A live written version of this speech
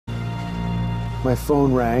My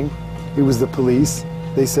phone rang. It was the police.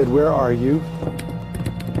 They said, "Where are you?"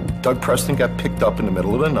 Doug Preston got picked up in the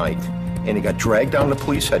middle of the night, and he got dragged down to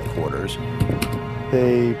police headquarters.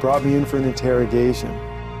 They brought me in for an interrogation.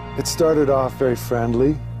 It started off very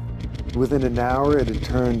friendly. Within an hour, it had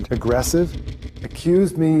turned aggressive,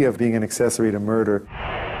 accused me of being an accessory to murder.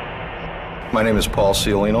 My name is Paul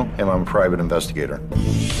Ciolino, and I'm a private investigator.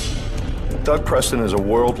 Doug Preston is a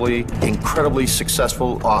worldly, incredibly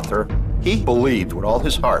successful author. He believed with all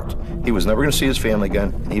his heart he was never going to see his family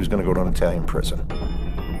again, and he was going to go to an Italian prison.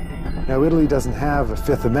 Now, Italy doesn't have a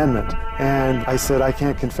Fifth Amendment, and I said I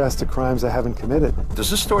can't confess to crimes I haven't committed. Does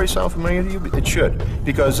this story sound familiar to you? It should,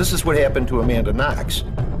 because this is what happened to Amanda Knox.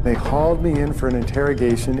 They hauled me in for an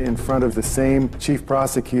interrogation in front of the same chief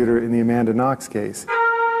prosecutor in the Amanda Knox case.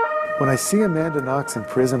 When I see Amanda Knox in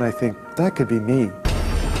prison, I think, that could be me.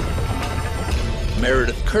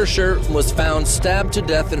 Meredith Kercher was found stabbed to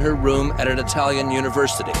death in her room at an Italian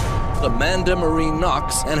university. Amanda Marie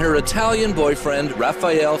Knox and her Italian boyfriend,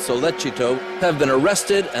 Raffaele Sollecito, have been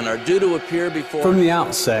arrested and are due to appear before... From the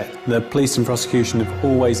outset, the police and prosecution have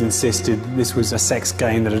always insisted this was a sex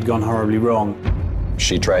game that had gone horribly wrong.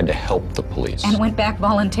 She tried to help the police. And went back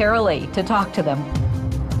voluntarily to talk to them.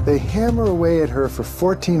 They hammer away at her for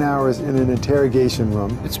 14 hours in an interrogation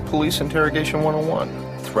room. It's police interrogation 101.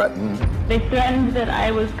 Threatened. They threatened that I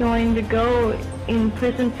was going to go in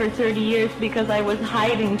prison for 30 years because I was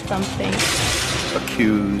hiding something.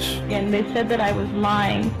 Accused. And they said that I was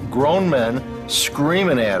lying. Grown men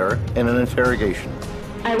screaming at her in an interrogation.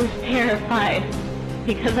 I was terrified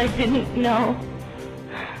because I didn't know.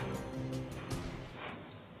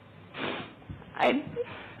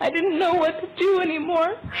 I didn't know what to do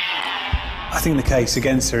anymore. I think the case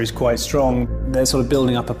against her is quite strong. They're sort of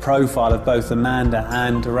building up a profile of both Amanda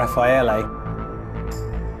and Raffaele.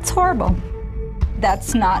 It's horrible.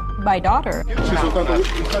 That's not my daughter.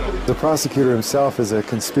 The prosecutor himself is a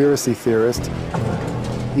conspiracy theorist.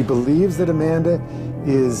 He believes that Amanda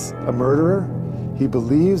is a murderer. He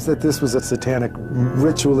believes that this was a satanic,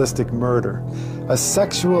 ritualistic murder, a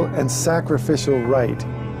sexual and sacrificial rite.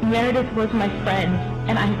 Meredith was my friend,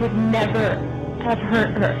 and I would never have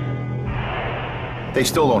hurt her. They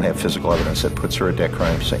still don't have physical evidence that puts her at that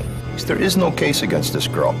crime scene. There is no case against this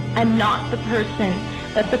girl. I'm not the person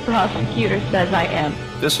that the prosecutor says I am.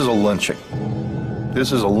 This is a lynching.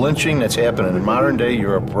 This is a lynching that's happening in modern day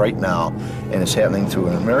Europe right now, and it's happening to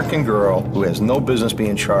an American girl who has no business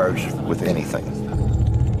being charged with anything.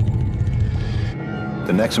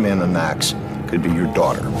 The next Amanda Knox could be your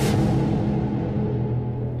daughter.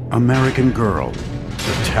 American Girl,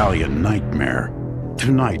 Italian Nightmare.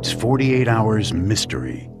 Tonight's 48 Hours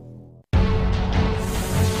Mystery.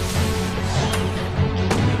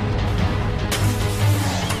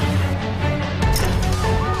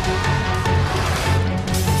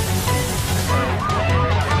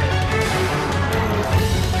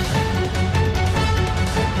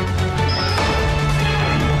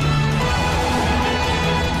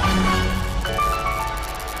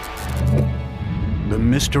 The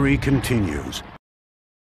mystery continues.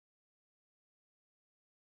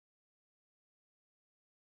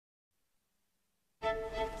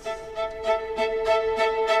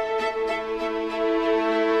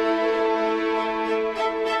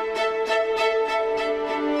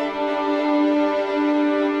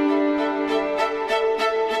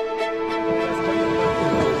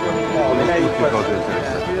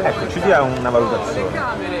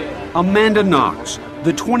 Amanda Knox,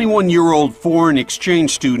 the 21-year-old foreign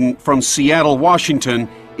exchange student from Seattle, Washington,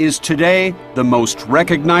 is today the most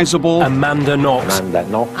recognizable Amanda Knox.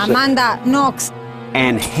 Amanda Knox.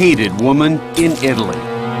 And hated woman in Italy.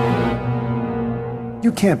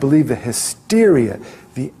 You can't believe the hysteria,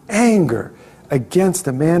 the anger against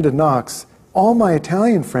Amanda Knox. All my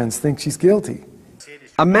Italian friends think she's guilty.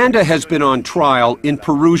 Amanda has been on trial in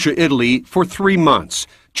Perugia, Italy for 3 months,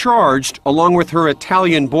 charged, along with her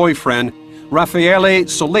Italian boyfriend, Raffaele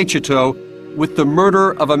Sollecito, with the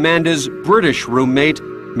murder of Amanda's British roommate,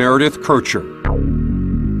 Meredith Kercher.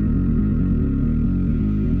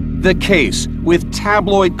 The case, with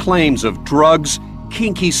tabloid claims of drugs,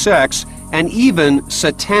 kinky sex, and even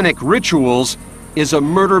satanic rituals, is a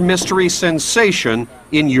murder mystery sensation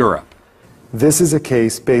in Europe. This is a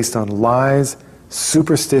case based on lies,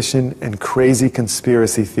 superstition, and crazy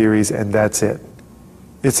conspiracy theories, and that's it.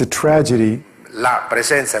 It's a tragedy. La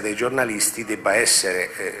presenza dei giornalisti debba essere...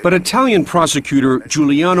 But Italian prosecutor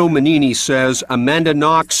Giuliano Menini says Amanda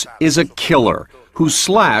Knox is a killer who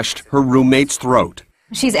slashed her roommate's throat.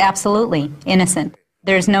 She's absolutely innocent.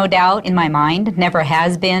 There's no doubt in my mind, never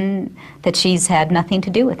has been, that she's had nothing to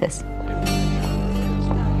do with this.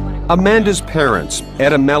 Amanda's parents,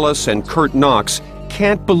 Etta Mellis and Kurt Knox,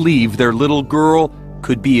 can't believe their little girl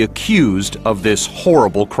could be accused of this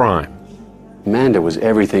horrible crime. Amanda was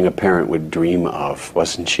everything a parent would dream of,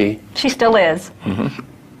 wasn't she? She still is. Mm-hmm.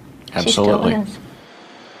 Absolutely. She still is.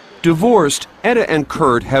 Divorced, Etta and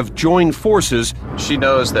Kurt have joined forces. She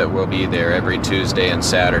knows that we'll be there every Tuesday and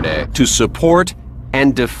Saturday To support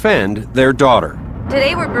and defend their daughter.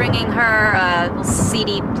 Today we're bringing her a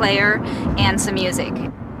CD player and some music.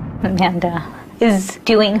 Amanda is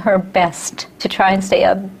doing her best to try and stay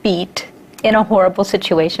upbeat in a horrible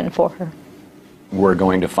situation for her. We're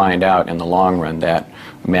going to find out in the long run that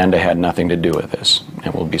Amanda had nothing to do with this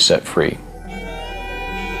and will be set free.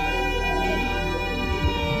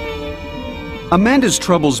 Amanda's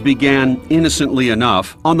troubles began innocently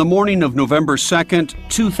enough on the morning of November 2nd,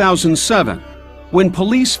 2007, when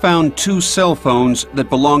police found 2 cell phones that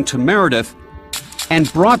belonged to Meredith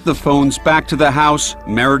and brought the phones back to the house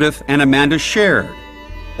Meredith and Amanda shared.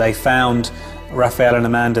 They found Raphael and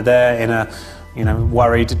Amanda there in a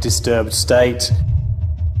worried, disturbed state.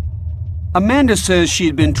 Amanda says she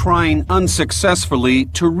had been trying unsuccessfully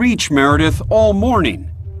to reach Meredith all morning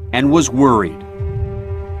and was worried.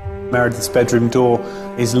 Meredith's bedroom door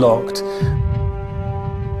is locked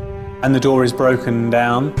and the door is broken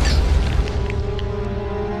down.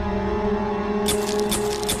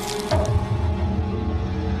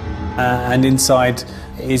 And inside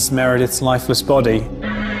is Meredith's lifeless body.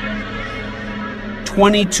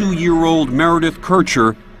 22-year-old Meredith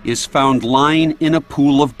Kircher is found lying in a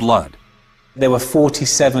pool of blood. There were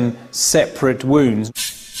 47 separate wounds.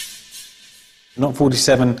 Not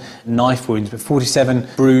 47 knife wounds, but 47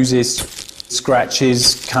 bruises,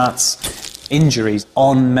 scratches, cuts, injuries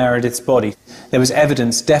on Meredith's body. There was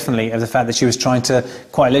evidence, definitely, of the fact that she was trying to,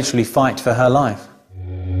 quite literally, fight for her life.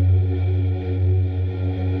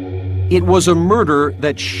 It was a murder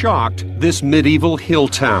that shocked this medieval hill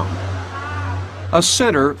town, a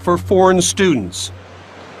center for foreign students.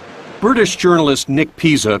 British journalist Nick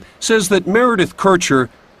Pisa says that Meredith Kircher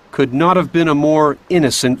could not have been a more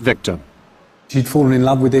innocent victim. She'd fallen in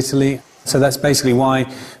love with Italy, so that's basically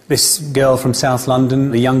why this girl from South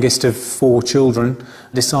London, the youngest of 4 children,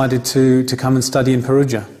 decided to come and study in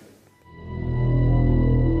Perugia.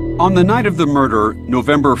 On the night of the murder,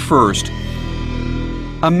 November 1st,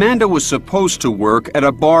 Amanda was supposed to work at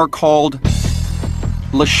a bar called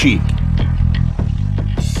Le Chic.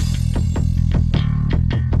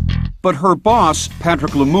 But her boss,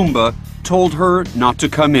 Patrick Lumumba, told her not to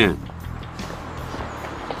come in.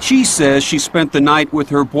 She says she spent the night with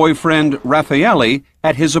her boyfriend, Raffaele,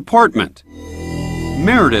 at his apartment.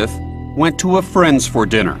 Meredith went to a friend's for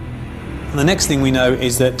dinner. And the next thing we know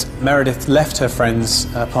is that Meredith left her friend's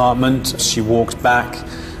apartment. She walked back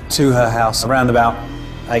to her house around about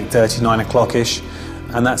 8:30, 9 o'clock-ish,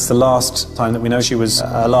 and that's the last time that we know she was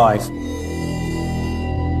alive.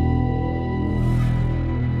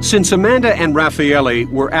 Since Amanda and Raffaele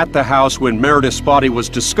were at the house when Meredith's body was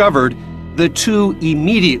discovered, the two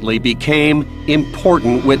immediately became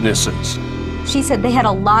important witnesses. She said they had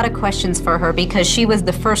a lot of questions for her because she was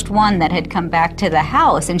the first one that had come back to the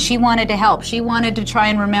house, and she wanted to help. She wanted to try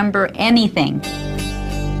and remember anything.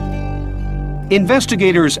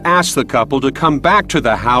 Investigators asked the couple to come back to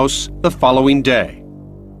the house the following day.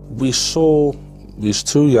 We saw these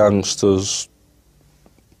 2 youngsters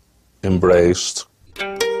embraced,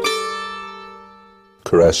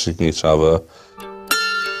 caressing each other,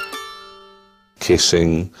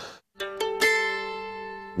 kissing,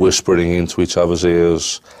 whispering into each other's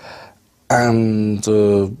ears, and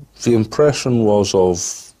the impression was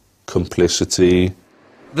of complicity.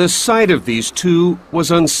 The sight of these two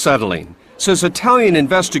was unsettling, says Italian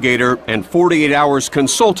investigator and 48 Hours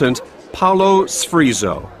consultant Paolo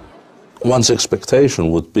Sfrizzo. One's expectation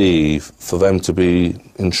would be for them to be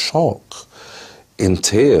in shock, in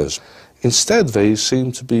tears. Instead, they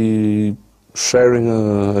seem to be sharing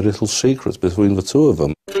a little secret between the 2 of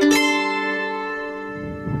them.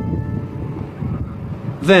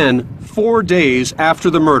 Then, 4 days after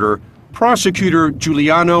the murder, prosecutor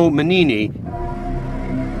Giuliano Menini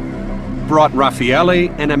brought Raffaele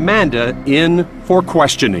and Amanda in for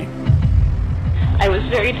questioning. I was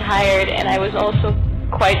very tired and I was also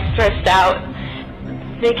quite stressed out.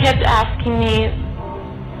 They kept asking me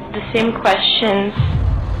the same questions.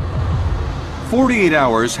 48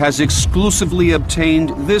 Hours has exclusively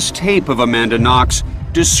obtained this tape of Amanda Knox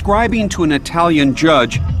describing to an Italian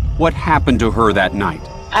judge what happened to her that night.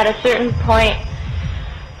 At a certain point,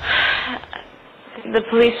 the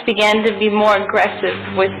police began to be more aggressive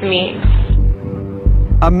with me.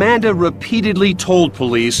 Amanda repeatedly told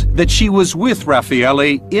police that she was with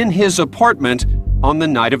Raffaele in his apartment on the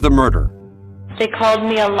night of the murder. They called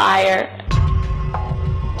me a liar.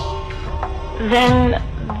 Then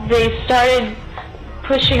they started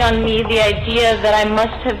pushing on me the idea that I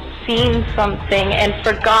must have seen something and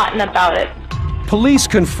forgotten about it. Police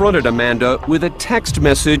confronted Amanda with a text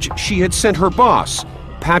message she had sent her boss,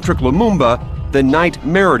 Patrick Lumumba, the night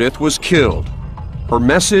Meredith was killed. Her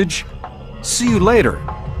message, "See you later."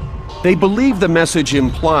 They believed the message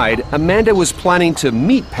implied Amanda was planning to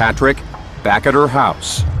meet Patrick back at her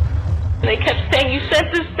house. They kept saying, "You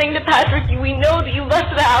sent this thing to Patrick. We know that you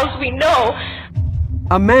left the house. We know."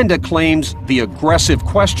 Amanda claims the aggressive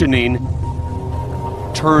questioning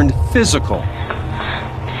turned physical.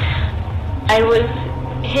 I was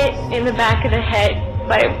hit in the back of the head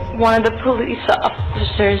by one of the police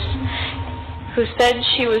officers who said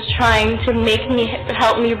she was trying to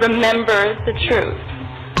help me remember the truth.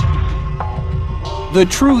 The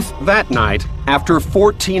truth that night, after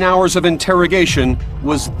 14 hours of interrogation,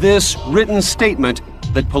 was this written statement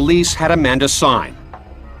that police had Amanda sign.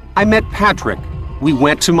 "I met Patrick. We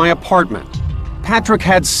went to my apartment. Patrick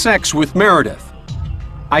had sex with Meredith.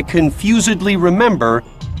 I confusedly remember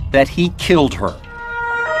that he killed her."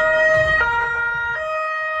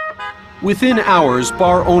 Within hours,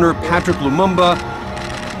 bar owner Patrick Lumumba,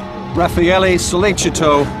 Raffaele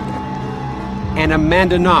Sollecito, and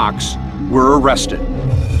Amanda Knox were arrested.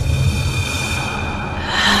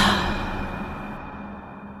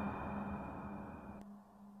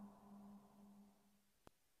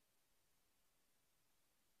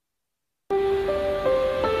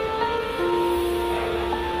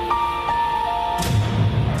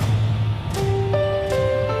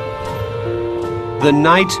 The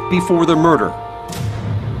night before the murder,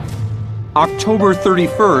 October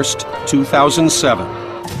 31st, 2007.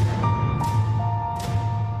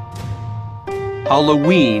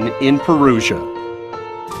 Halloween in Perugia.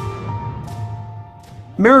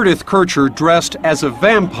 Meredith Kircher dressed as a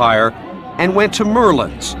vampire and went to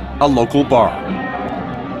Merlin's, a local bar.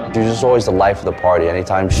 She was just always the life of the party.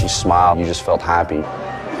 Anytime she smiled, you just felt happy.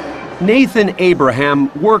 Nathan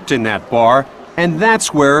Abraham worked in that bar, and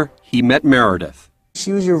that's where he met Meredith.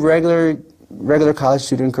 She was your regular college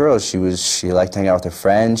student girl. She liked to hang out with her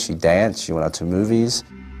friends, she danced, she went out to movies.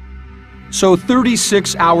 So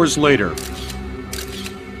 36 hours later,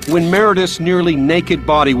 when Meredith's nearly naked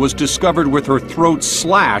body was discovered with her throat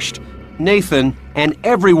slashed, Nathan and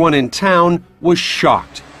everyone in town was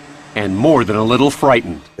shocked and more than a little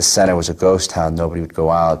frightened. The center was a ghost town. Nobody would go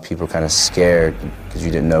out. People were kind of scared because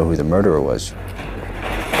you didn't know who the murderer was.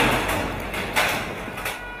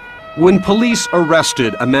 When police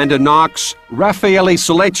arrested Amanda Knox, Raffaele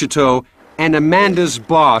Sollecito, and Amanda's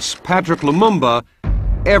boss, Patrick Lumumba,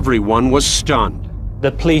 everyone was stunned.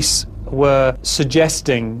 The police were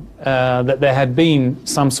suggesting that there had been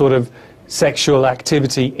some sort of sexual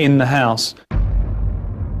activity in the house.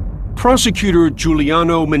 Prosecutor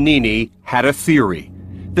Giuliano Menini had a theory.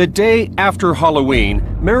 The day after Halloween,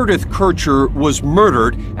 Meredith Kircher was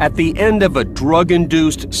murdered at the end of a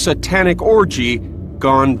drug-induced satanic orgy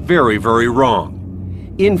gone very, very wrong.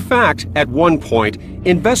 In fact, at one point,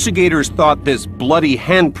 investigators thought this bloody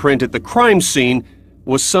handprint at the crime scene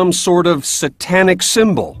was some sort of satanic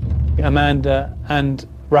symbol. Amanda and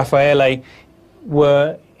Raffaele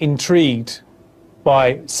were intrigued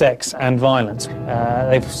by sex and violence.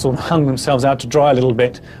 They've sort of hung themselves out to dry a little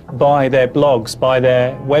bit by their blogs, by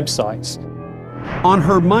their websites. On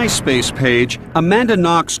her MySpace page, Amanda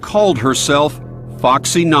Knox called herself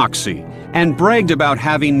Foxy Knoxy and bragged about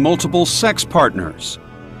having multiple sex partners.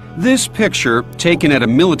 This picture, taken at a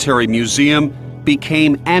military museum,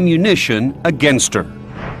 became ammunition against her.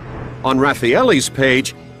 On Raffaele's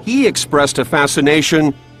page, he expressed a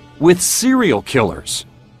fascination with serial killers.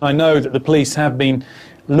 I know that the police have been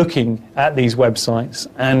looking at these websites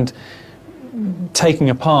and taking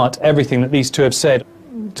apart everything that these two have said.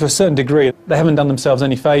 To a certain degree, they haven't done themselves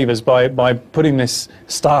any favours by putting this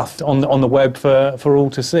stuff on the web for all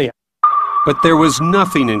to see. But there was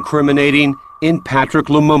nothing incriminating in Patrick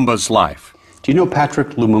Lumumba's life. Do you know Patrick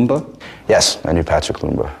Lumumba? Yes, I knew Patrick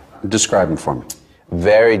Lumumba. Describe him for me.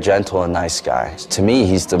 Very gentle and nice guy. To me,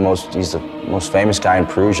 he's the most famous guy in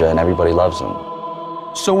Perugia, and everybody loves him.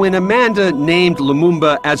 So when Amanda named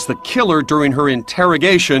Lumumba as the killer during her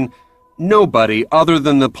interrogation, nobody other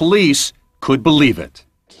than the police could believe it.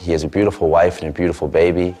 He has a beautiful wife and a beautiful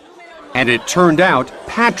baby. And it turned out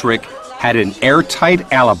Patrick had an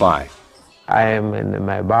airtight alibi. I am in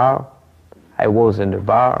my bar. I was in the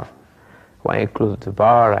bar. When I closed the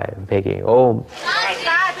bar, I'm baking home.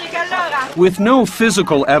 With no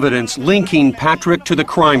physical evidence linking Patrick to the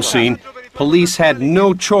crime scene, police had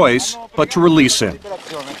no choice but to release him.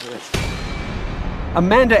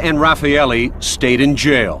 Amanda and Raffaele stayed in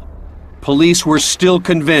jail. Police were still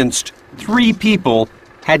convinced 3 people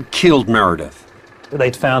had killed Meredith.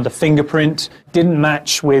 They'd found a fingerprint, didn't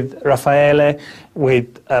match with Raffaele,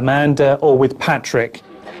 with Amanda, or with Patrick.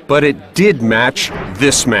 But it did match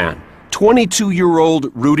this man,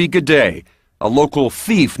 22-year-old Rudy Guede, a local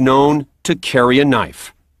thief known to carry a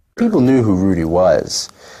knife. People knew who Rudy was.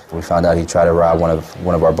 We found out he tried to rob one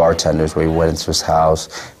of our bartenders where he went into his house,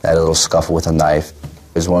 had a little scuffle with a knife.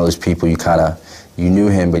 He was one of those people you knew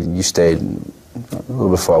him, but you stayed a little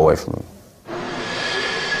bit far away from him.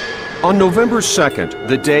 On November 2nd,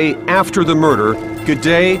 the day after the murder,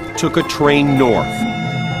 Guede took a train north.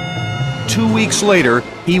 2 weeks later,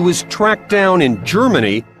 he was tracked down in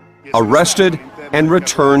Germany, arrested, and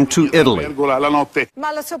returned to Italy.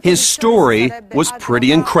 His story was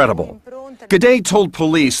pretty incredible. Guede told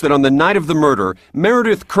police that on the night of the murder,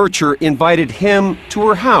 Meredith Kercher invited him to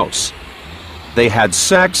her house. They had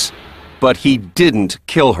sex, but he didn't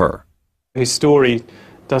kill her. His story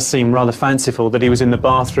does seem rather fanciful, that he was in the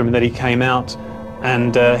bathroom and that he came out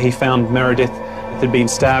and he found Meredith had been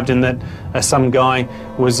stabbed and that some guy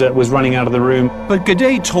was running out of the room. But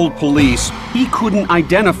Guede told police he couldn't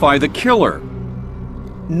identify the killer.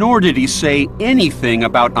 Nor did he say anything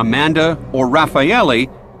about Amanda or Raffaele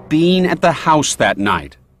being at the house that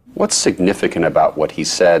night. What's significant about what he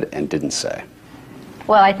said and didn't say?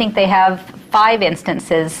 Well, I think they have 5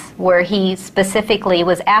 instances where he specifically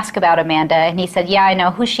was asked about Amanda, and he said, yeah, I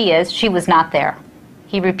know who she is. She was not there.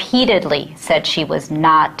 He repeatedly said she was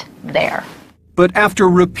not there. But after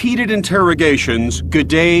repeated interrogations,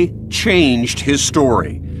 Guede changed his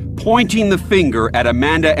story, pointing the finger at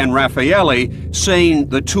Amanda and Raffaele, saying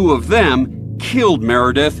the 2 of them killed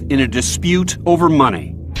Meredith in a dispute over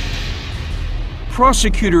money.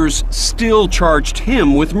 Prosecutors still charged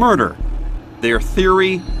him with murder. Their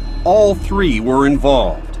theory, all 3 were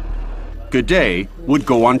involved. Guede would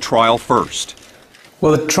go on trial first.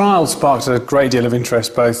 Well, the trial sparked a great deal of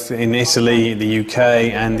interest both in Italy, the UK,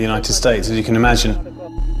 and the United States, as you can imagine.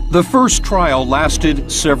 The first trial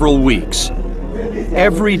lasted several weeks.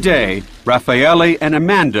 Every day, Raffaele and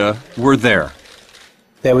Amanda were there.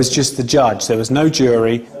 There was just the judge. There was no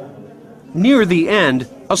jury. Near the end,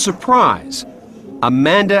 a surprise.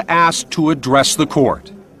 Amanda asked to address the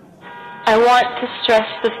court. I want to stress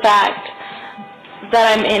the fact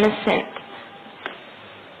that I'm innocent.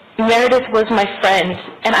 Meredith was my friend,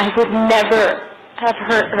 and I would never have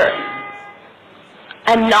hurt her.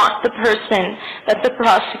 I'm not the person that the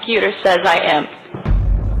prosecutor says I am.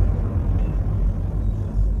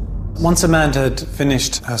 Once Amanda had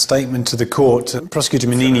finished her statement to the court, Prosecutor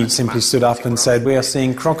Menini simply stood up and said, "We are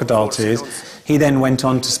seeing crocodile tears." He then went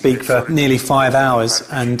on to speak for nearly 5 hours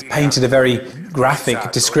and painted a very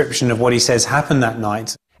graphic description of what he says happened that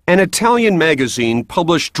night. An Italian magazine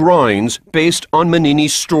published drawings based on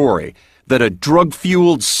Menini's story that a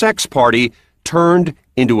drug-fueled sex party turned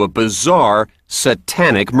into a bizarre,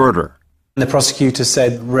 satanic murder. The prosecutor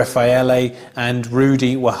said Raffaele and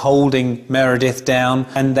Rudy were holding Meredith down,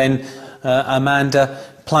 and then Amanda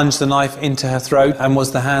plunged the knife into her throat and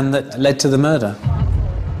was the hand that led to the murder.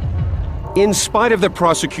 In spite of the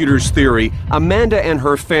prosecutor's theory, Amanda and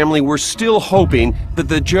her family were still hoping that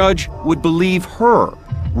the judge would believe her,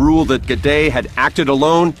 rule that Guede had acted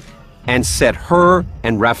alone, and set her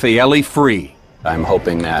and Raffaele free. I'm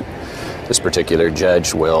hoping that this particular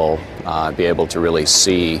judge will be able to really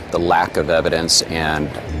see the lack of evidence and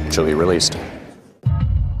she'll be released.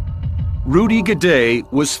 Rudy Guede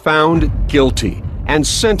was found guilty and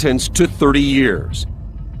sentenced to 30 years.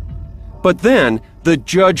 But then the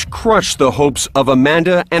judge crushed the hopes of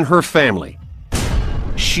Amanda and her family.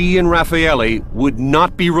 She and Raffaele would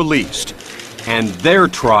not be released, and their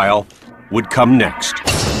trial would come next.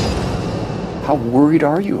 How worried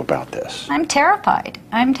are you about this? I'm terrified.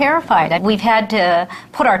 I'm terrified. We've had to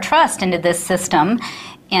put our trust into this system,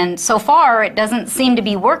 and so far it doesn't seem to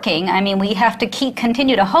be working. I mean, we have to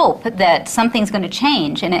continue to hope that something's going to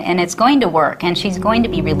change and it's going to work and she's going to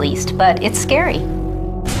be released, but it's scary.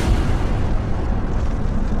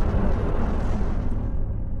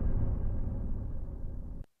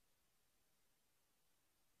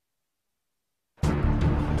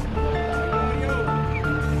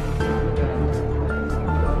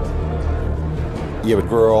 You have a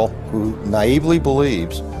girl who naively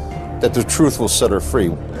believes that the truth will set her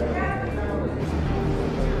free.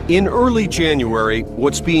 In early January,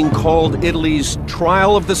 what's being called Italy's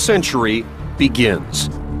trial of the century begins.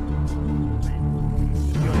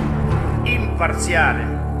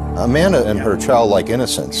 Amanda, in her childlike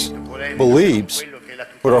innocence, believes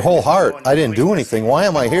with her whole heart, I didn't do anything. Why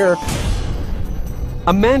am I here?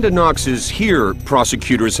 Amanda Knox is here,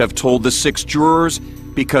 prosecutors have told the 6 jurors,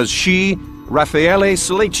 because she, Raffaele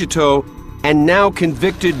Sollecito, and now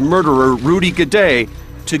convicted murderer Rudy Guede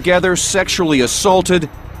together sexually assaulted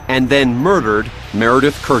and then murdered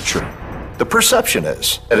Meredith Kercher. The perception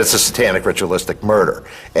is that it's a satanic ritualistic murder,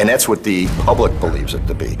 and that's what the public believes it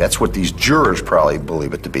to be. That's what these jurors probably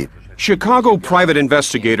believe it to be. Chicago private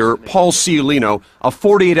investigator Paul Ciolino, a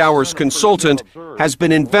 48 Hours consultant, has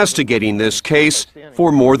been investigating this case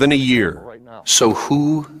for more than a year. So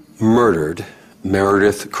who murdered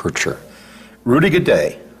Meredith Kercher? Rudy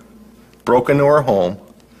Guede broke into her home.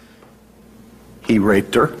 He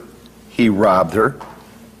raped her. He robbed her.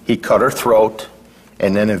 He cut her throat,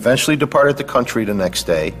 and then eventually departed the country the next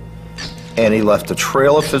day. And he left a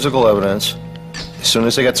trail of physical evidence. As soon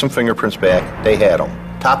as they got some fingerprints back, they had him.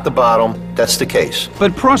 Top to bottom, that's the case.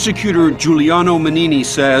 But prosecutor Giuliano Menini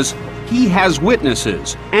says he has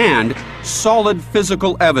witnesses and solid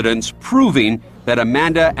physical evidence proving that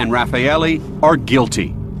Amanda and Raffaele are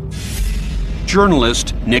guilty.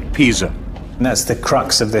 Journalist Nick Pisa. And that's the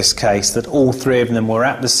crux of this case, that all 3 of them were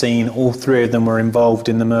at the scene, all 3 of them were involved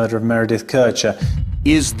in the murder of Meredith Kercher.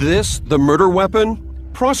 Is this the murder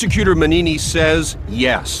weapon? Prosecutor Menini says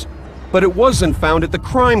yes, but it wasn't found at the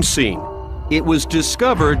crime scene. It was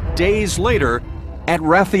discovered days later at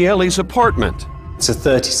Raffaele's apartment. It's a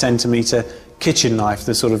 30-centimeter kitchen knife,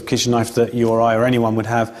 the sort of kitchen knife that you or I or anyone would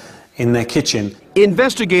have in their kitchen.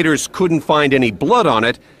 Investigators couldn't find any blood on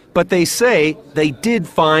it, but they say they did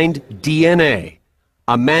find DNA.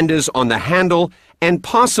 Amanda's on the handle and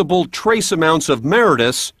possible trace amounts of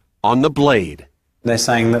Meredith's on the blade. They're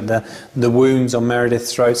saying that the wounds on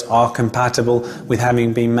Meredith's throat are compatible with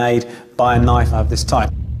having been made by a knife of this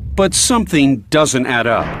type. But something doesn't add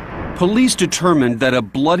up. Police determined that a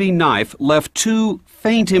bloody knife left 2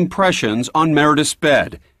 faint impressions on Meredith's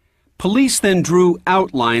bed. Police then drew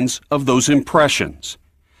outlines of those impressions.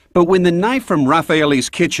 But when the knife from Raffaele's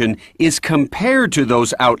kitchen is compared to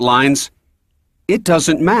those outlines, it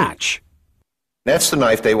doesn't match. That's the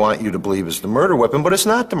knife they want you to believe is the murder weapon, but it's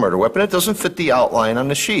not the murder weapon. It doesn't fit the outline on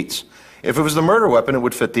the sheets. If it was the murder weapon, it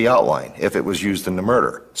would fit the outline if it was used in the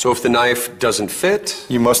murder. So if the knife doesn't fit,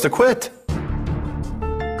 you must acquit.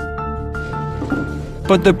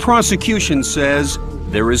 But the prosecution says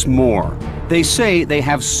there is more. They say they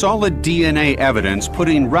have solid DNA evidence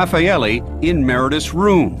putting Raffaele in Meredith's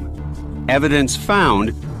room. Evidence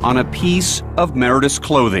found on a piece of Meredith's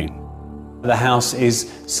clothing. The house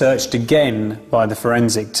is searched again by the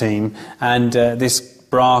forensic team, and this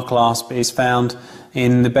bra clasp is found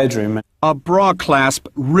in the bedroom. A bra clasp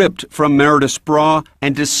ripped from Meredith's bra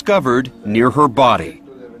and discovered near her body.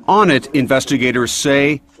 On it, investigators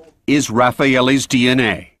say, is Raffaele's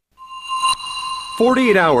DNA.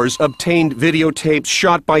 48 Hours obtained videotapes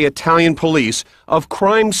shot by Italian police of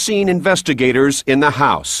crime scene investigators in the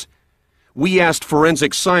house. We asked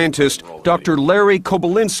forensic scientist Dr. Larry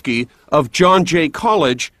Kobolinski of John Jay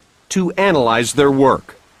College to analyze their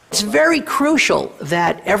work. It's very crucial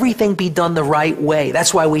that everything be done the right way.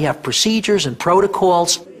 That's why we have procedures and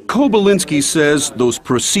protocols. Kobolinski says those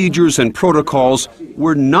procedures and protocols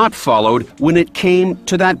were not followed when it came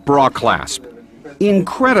to that bra clasp.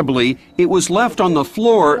 Incredibly, it was left on the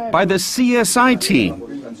floor by the CSI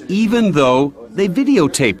team, even though they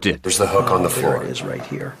videotaped it. There's the hook on the floor. There it is right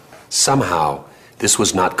here. Somehow, this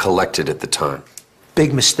was not collected at the time.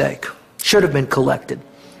 Big mistake. Should have been collected.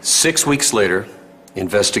 6 weeks later,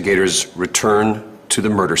 investigators return to the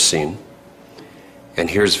murder scene, and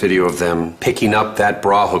here's video of them picking up that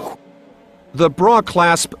bra hook. The bra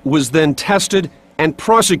clasp was then tested, and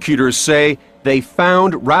prosecutors say they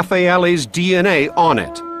found Raffaele's DNA on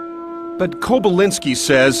it. But Kobolinski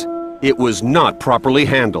says it was not properly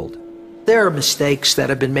handled. There are mistakes that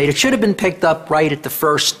have been made. It should have been picked up right at the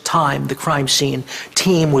first time the crime scene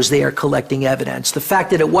team was there collecting evidence. The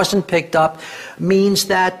fact that it wasn't picked up means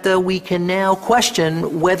that we can now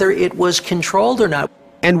question whether it was controlled or not.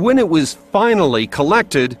 And when it was finally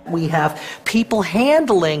collected, we have people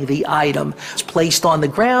handling the item. It's placed on the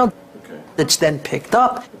ground. It's then picked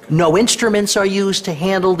up. No instruments are used to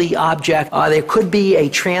handle the object. There could be a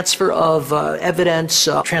transfer of evidence,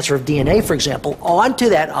 transfer of DNA, for example, onto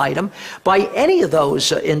that item by any of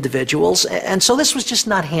those individuals. And so this was just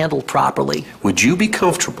not handled properly. Would you be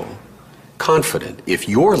comfortable, confident, if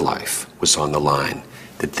your life was on the line,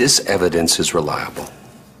 that this evidence is reliable?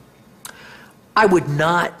 I would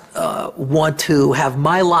not want to have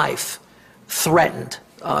my life threatened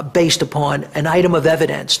based upon an item of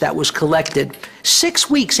evidence that was collected 6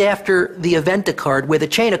 weeks after the event occurred, where the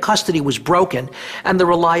chain of custody was broken and the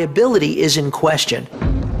reliability is in question.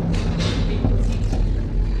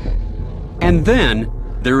 And then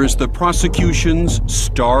there is the prosecution's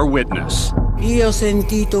star witness. Io ho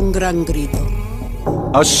sentito un gran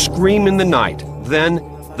grido. A scream in the night, then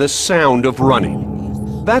the sound of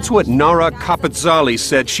running. That's what Nara Capezzali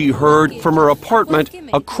said she heard from her apartment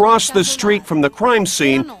across the street from the crime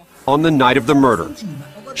scene on the night of the murder.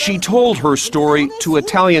 She told her story to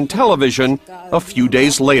Italian television a few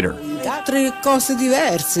days later.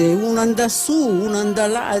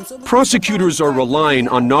 Prosecutors are relying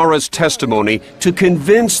on Nara's testimony to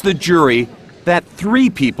convince the jury that 3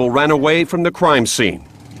 people ran away from the crime scene.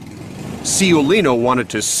 Ciolino wanted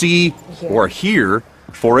to see or hear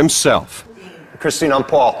for himself. Christine, I'm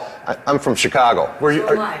Paul. I'm from Chicago.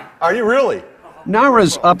 Are you really?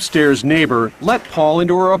 Nara's upstairs neighbor let Paul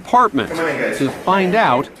into her apartment to find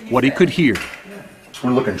out what he could hear. We're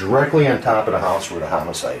looking directly on top of the house where the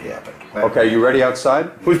homicide happened. Okay, you ready outside?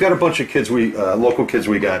 We've got a bunch of kids, local kids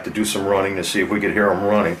we got to do some running to see if we could hear them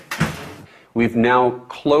running. We've now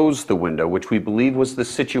closed the window, which we believe was the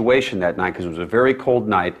situation that night because it was a very cold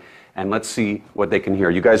night. And let's see what they can hear.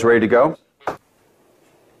 You guys ready to go?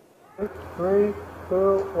 3,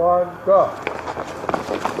 2, 1, go.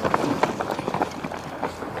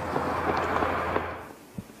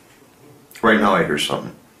 Right now I hear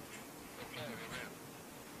something.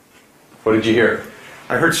 What did you hear?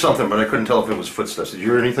 I heard something, but I couldn't tell if it was footsteps. Did you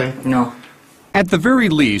hear anything? No. At the very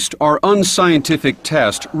least, our unscientific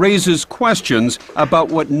test raises questions about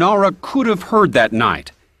what Nara could have heard that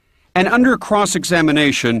night. And under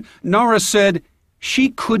cross-examination, Nara said she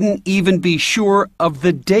couldn't even be sure of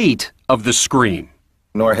the date of the scream.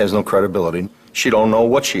 Nara has no credibility. She don't know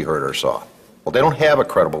what she heard or saw. Well, they don't have a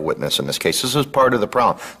credible witness in this case. This is part of the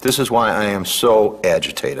problem. This is why I am so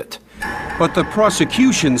agitated. But the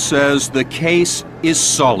prosecution says the case is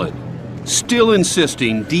solid, still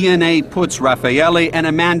insisting DNA puts Raffaele and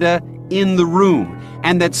Amanda in the room,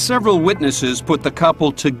 and that several witnesses put the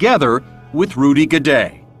couple together with Rudy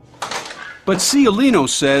Guede. But Ciolino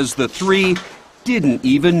says the 3 didn't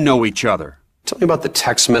even know each other. Tell me about the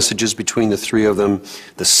text messages between the 3 of them,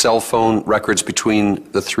 the cell phone records between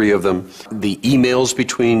the 3 of them, the emails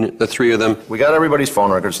between the 3 of them. We got everybody's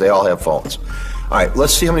phone records. They all have phones. All right,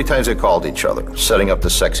 let's see how many times they called each other, setting up the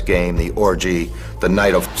sex game, the orgy, the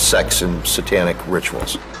night of sex and satanic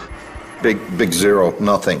rituals. Big zero,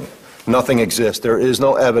 nothing. Nothing exists. There is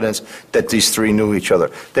no evidence that these 3 knew each other.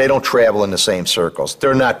 They don't travel in the same circles.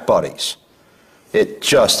 They're not buddies. It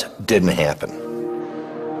just didn't happen.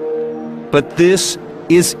 But this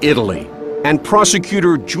is Italy, and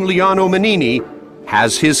prosecutor Giuliano Menini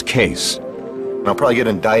has his case. I'll probably get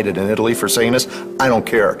indicted in Italy for saying this. I don't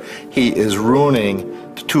care. He is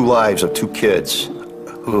ruining the 2 lives of 2 kids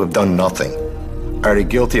who have done nothing. Are they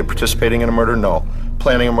guilty of participating in a murder? No.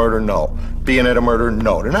 Planning a murder? No. Being at a murder?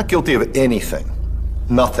 No. They're not guilty of anything.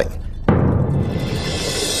 Nothing.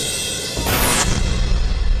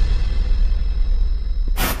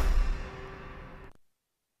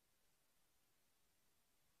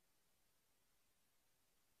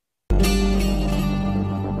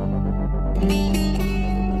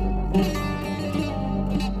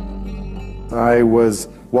 I was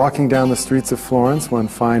walking down the streets of Florence one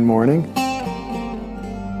fine morning,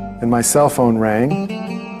 and my cell phone rang.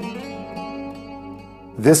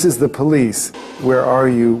 This is the police. Where are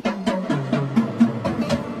you?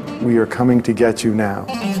 We are coming to get you now.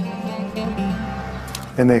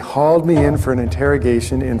 And they hauled me in for an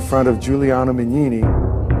interrogation in front of Giuliano Menini,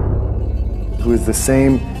 who is the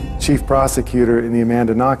same chief prosecutor in the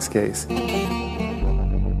Amanda Knox case.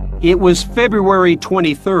 It was February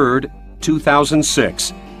 23rd,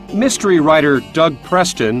 2006. Mystery writer Doug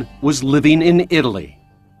Preston was living in Italy.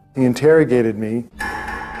 He interrogated me,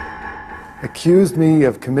 accused me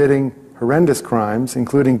of committing horrendous crimes,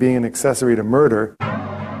 including being an accessory to murder,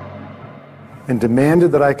 and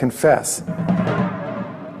demanded that I confess.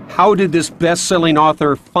 How did this best-selling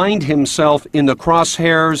author find himself in the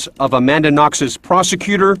crosshairs of Amanda Knox's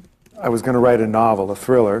prosecutor? I was going to write a novel, a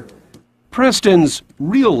thriller. Preston's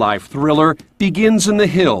real-life thriller begins in the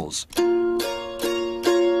hills,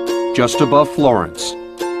 just above Florence.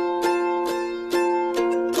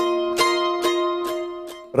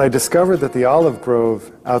 But I discovered that the olive grove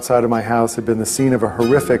outside of my house had been the scene of a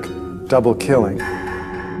horrific double killing,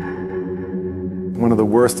 one of the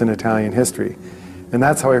worst in Italian history. And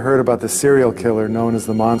that's how I heard about the serial killer known as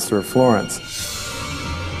the Monster of Florence.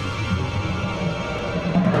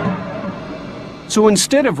 So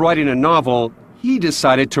instead of writing a novel, he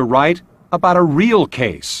decided to write about a real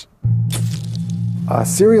case. A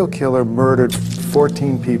serial killer murdered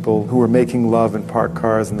 14 people who were making love in parked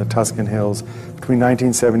cars in the Tuscan Hills between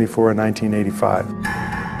 1974 and 1985.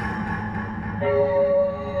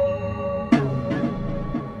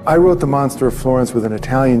 I wrote The Monster of Florence with an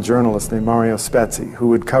Italian journalist named Mario Spezzi,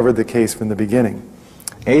 who had covered the case from the beginning.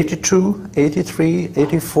 82, 83,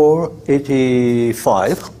 84,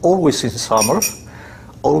 85, always in summer,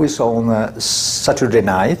 always on Saturday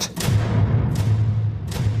night.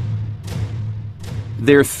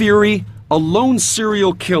 Their theory, a lone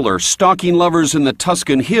serial killer stalking lovers in the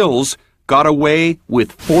Tuscan hills got away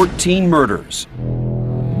with 14 murders.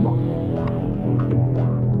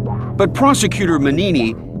 But prosecutor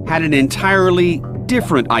Manini had an entirely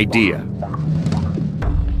different idea.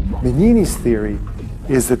 Manini's theory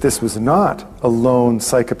is that this was not a lone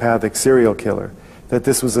psychopathic serial killer, that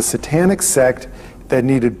this was a satanic sect that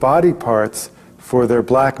needed body parts for their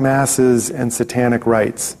black masses and satanic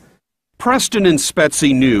rites. Preston and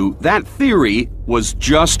Spezzi knew that theory was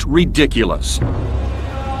just ridiculous.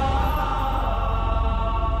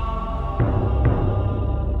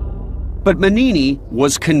 But Manini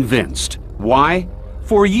was convinced. Why?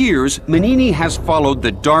 For years, Manini has followed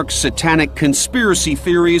the dark satanic conspiracy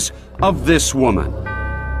theories of this woman.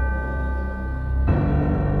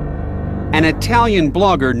 An Italian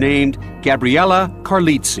blogger named Gabriella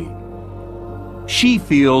Carlizzi. She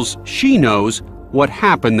feels she knows what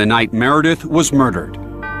happened the night Meredith was murdered.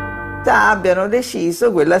 Abbiano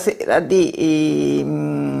deciso quella sera di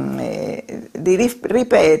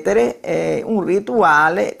ripetere un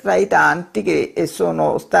rituale tra i tanti che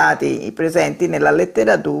sono stati presenti nella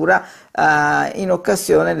letteratura in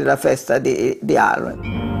occasione della festa di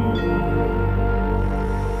Halloween.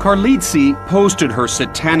 Carlizzi posted her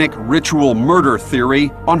satanic ritual murder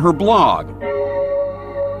theory on her blog.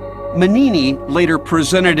 Manini later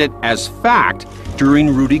presented it as fact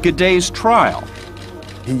during Rudy Guedet's trial.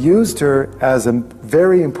 He used her as a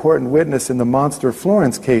very important witness in the Monster of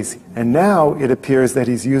Florence case, and now it appears that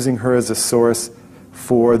he's using her as a source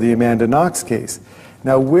for the Amanda Knox case.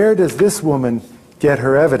 Now, where does this woman get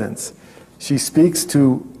her evidence? She speaks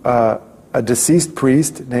to a deceased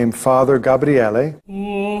priest named Father Gabriele.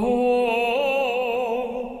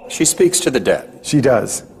 She speaks to the dead. She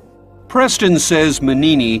does. Preston says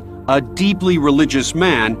Manini, a deeply religious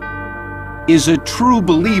man, is a true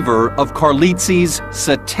believer of Carlizzi's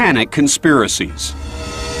satanic conspiracies.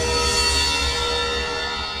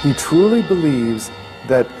 He truly believes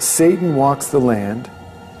that Satan walks the land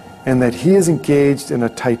and that he is engaged in a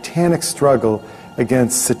titanic struggle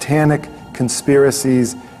against satanic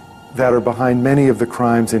conspiracies that are behind many of the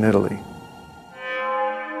crimes in Italy.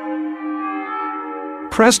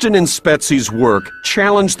 Preston and Spezzi's work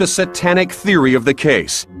challenged the satanic theory of the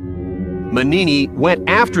case. Manini went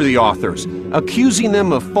after the authors, accusing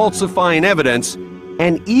them of falsifying evidence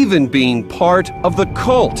and even being part of the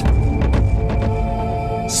cult.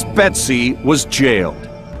 Spezzi was jailed.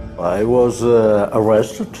 I was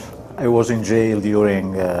arrested. I was in jail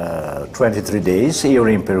during 23 days here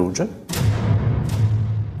in Perugia.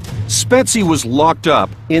 Spezzi was locked up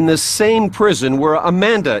in the same prison where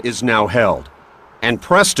Amanda is now held. And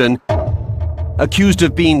Preston, accused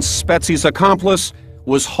of being Spezzi's accomplice,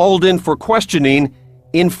 was hauled in for questioning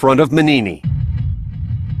in front of Manini,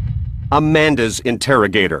 Amanda's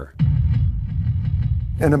interrogator.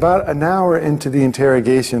 And about an hour into the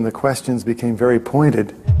interrogation, the questions became very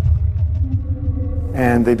pointed,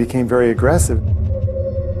 and they became very aggressive.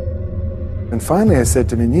 And finally I said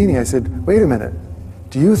to Manini, I said, wait a minute,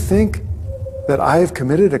 do you think that I have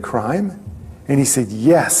committed a crime? And he said,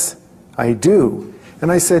 yes, I do.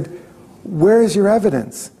 And I said, where is your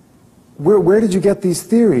evidence? Where did you get these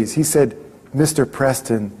theories? He said, Mr.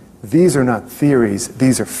 Preston, these are not theories,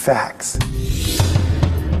 these are facts.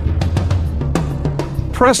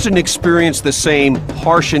 Preston experienced the same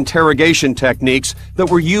harsh interrogation techniques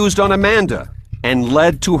that were used on Amanda and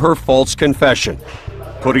led to her false confession,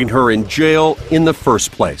 putting her in jail in the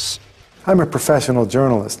first place. I'm a professional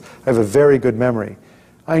journalist. I have a very good memory.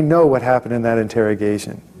 I know what happened in that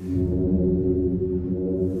interrogation.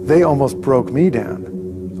 They almost broke me down.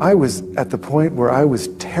 I was at the point where I was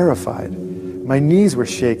terrified. My knees were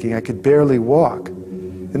shaking. I could barely walk.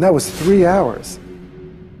 And that was 3 hours.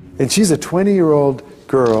 And she's a 20-year-old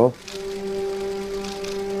girl.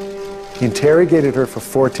 He interrogated her for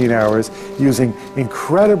 14 hours using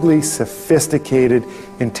incredibly sophisticated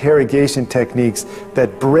interrogation techniques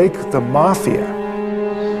that break the mafia.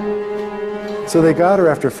 So they got her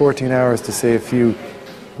after 14 hours to say a few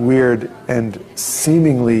weird and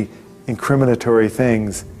seemingly incriminatory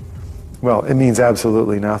things. Well, it means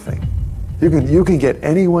absolutely nothing. You can get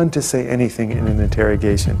anyone to say anything in an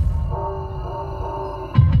interrogation.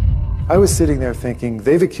 I was sitting there thinking,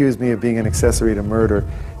 they've accused me of being an accessory to murder.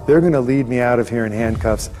 They're going to lead me out of here in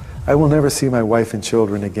handcuffs. I will never see my wife and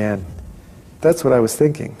children again. That's what I was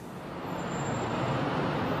thinking.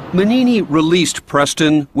 Manini released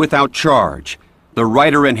Preston without charge. The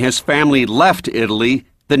writer and his family left Italy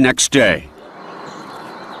the next day.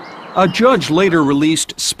 A judge later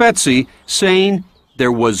released Spezzi, saying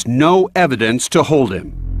there was no evidence to hold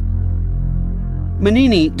him.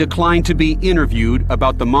 Manini declined to be interviewed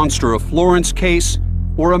about the Monster of Florence case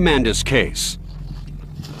or Amanda's case.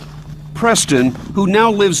 Preston, who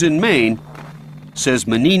now lives in Maine, says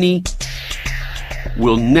Manini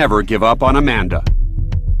will never give up on Amanda.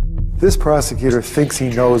 This prosecutor thinks he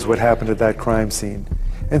knows what happened at that crime scene,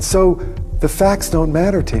 and so the facts don't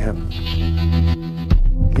matter to him.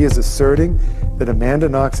 He is asserting that Amanda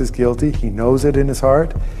Knox is guilty, he knows it in his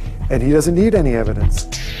heart, and he doesn't need any evidence.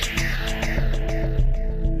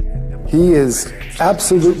 He is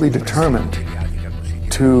absolutely determined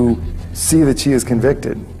to see that she is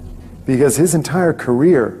convicted, because his entire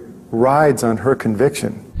career rides on her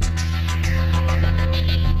conviction.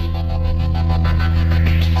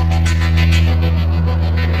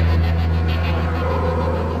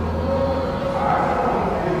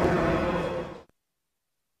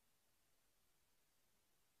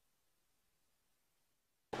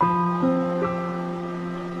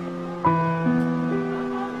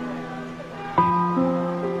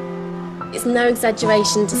 It's no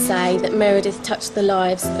exaggeration to say that Meredith touched the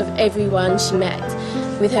lives of everyone she met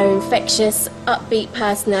with her infectious, upbeat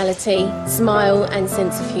personality, smile and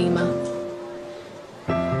sense of humour.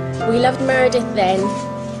 We loved Meredith then,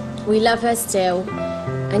 we love her still,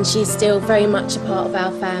 and she's still very much a part of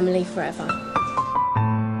our family forever.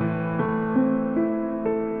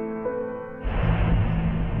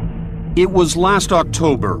 It was last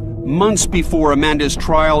October, months before Amanda's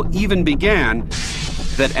trial even began,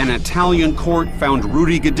 that an Italian court found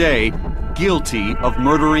Rudy Guede guilty of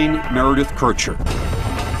murdering Meredith Kercher.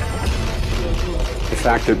 The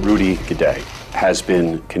fact that Rudy Guede has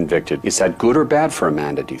been convicted, is that good or bad for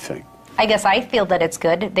Amanda, do you think? I guess I feel that it's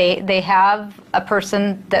good. They have a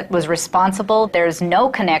person that was responsible. There's no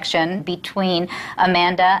connection between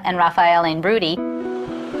Amanda and Raffaele and Rudy.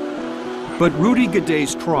 But Rudy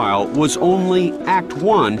Guede's trial was only Act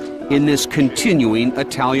 1 in this continuing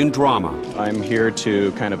Italian drama. I'm here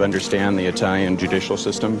to kind of understand the Italian judicial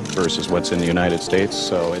system versus what's in the United States,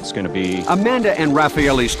 so it's going to be... Amanda and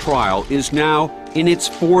Raffaele's trial is now in its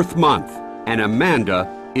 4th month, and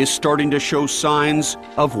Amanda is starting to show signs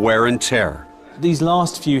of wear and tear. These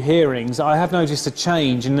last few hearings, I have noticed a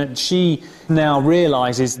change in that she now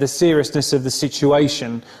realises the seriousness of the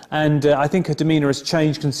situation, and I think her demeanour has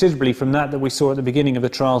changed considerably from that we saw at the beginning of the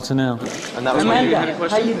trial to now. And that was Amanda,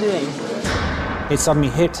 how are you doing? It suddenly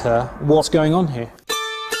hit her, what's going on here?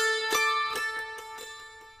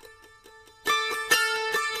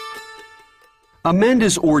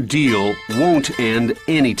 Amanda's ordeal won't end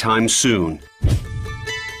anytime soon.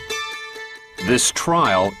 This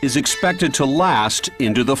trial is expected to last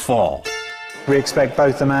into the fall. We expect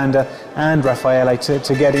both Amanda and Raffaele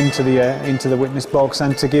to get into the witness box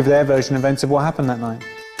and to give their version of events of what happened that night.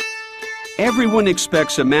 Everyone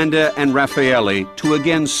expects Amanda and Raffaele to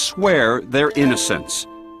again swear their innocence.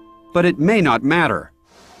 But it may not matter.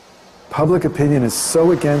 Public opinion is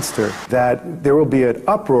so against her that there will be an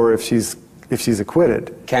uproar if she's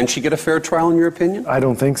acquitted. Can she get a fair trial in your opinion? I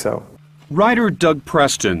don't think so. Writer Doug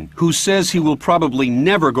Preston, who says he will probably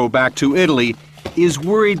never go back to Italy, is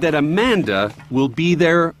worried that Amanda will be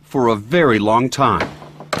there for a very long time.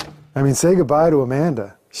 I mean, say goodbye to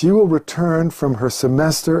Amanda. She will return from her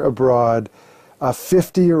semester abroad a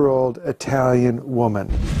 50-year-old Italian woman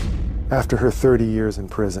after her 30 years in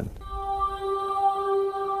prison.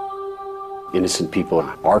 Innocent people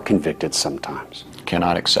are convicted sometimes.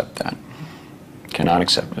 Cannot accept that. Cannot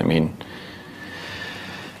accept it. I mean,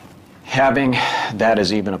 having that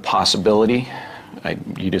as even a possibility,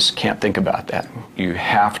 you just can't think about that. You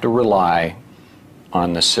have to rely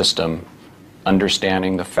on the system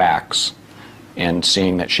understanding the facts and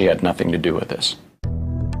seeing that she had nothing to do with this.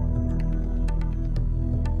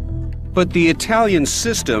 But the Italian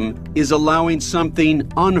system is allowing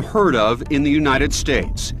something unheard of in the United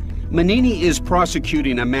States. Manini is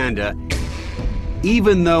prosecuting Amanda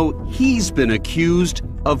even though he's been accused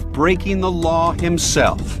of breaking the law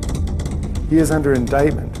himself. He is under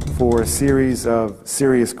indictment for a series of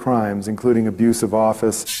serious crimes, including abuse of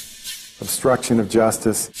office, obstruction of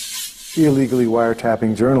justice, illegally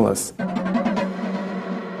wiretapping journalists.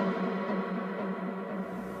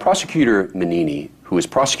 Prosecutor Manini, who is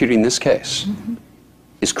prosecuting this case,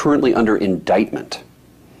 is currently under indictment.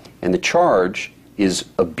 And the charge is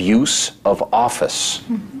abuse of office.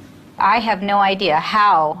 I have no idea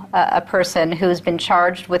how a person who's been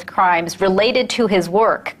charged with crimes related to his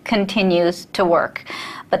work continues to work.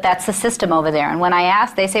 But that's the system over there. And when I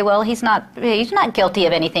ask, they say, well, he's not guilty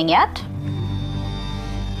of anything yet.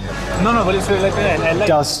 It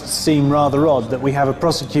does seem rather odd that we have a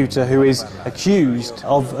prosecutor who is accused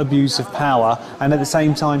of abuse of power, and at the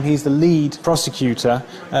same time he's the lead prosecutor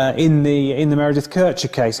in the Meredith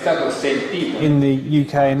Kercher case. In the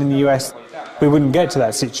UK and in the US, we wouldn't get to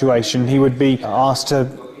that situation. He would be asked to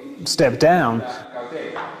step down.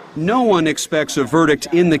 No one expects a verdict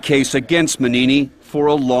in the case against Manini for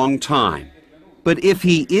a long time. But if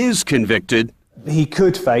he is convicted, he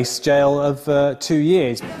could face jail of 2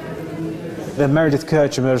 years. The Meredith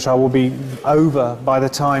Kercher murder trial will be over by the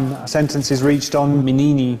time a sentence is reached on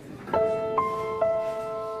Manini.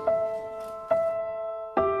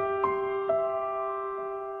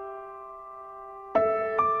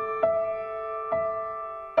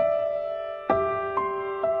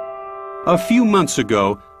 a few months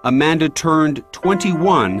ago, Amanda turned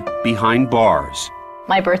 21 behind bars.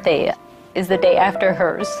 My birthday is the day after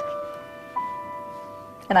hers,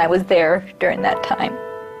 and I was there during that time.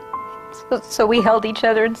 So we held each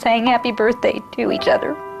other and sang happy birthday to each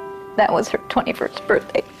other. That was her 21st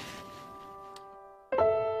birthday.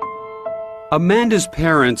 Amanda's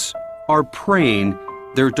parents are praying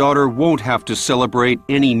their daughter won't have to celebrate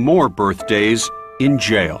any more birthdays in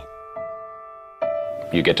jail.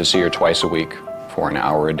 You get to see her twice a week for an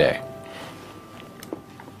hour a day.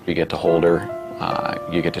 You get to hold her,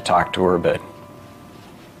 you get to talk to her, but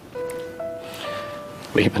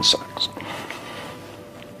leaving sucks.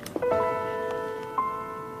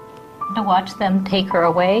 To watch them take her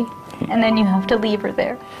away, and then you have to leave her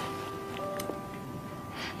there.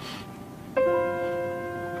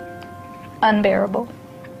 Unbearable.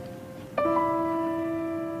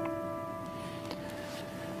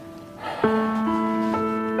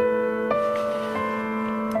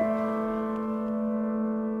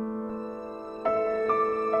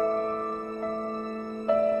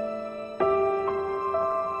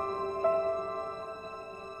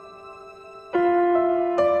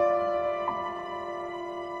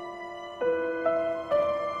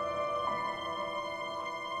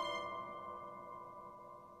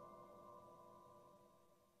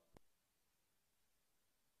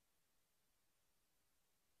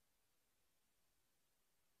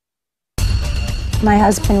 My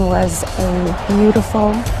husband was a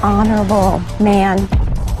beautiful, honorable man.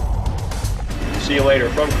 See you later,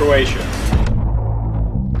 from Croatia.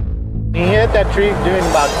 He hit that tree doing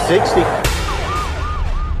about 60.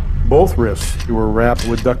 Both wrists were wrapped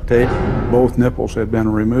with duct tape. Both nipples had been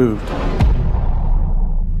removed.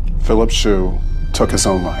 Philip Hsu took his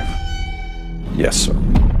own life. Yes, sir.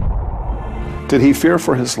 Did he fear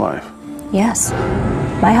for his life? Yes.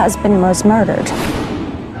 My husband was murdered,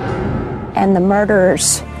 and the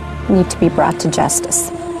murderers need to be brought to justice.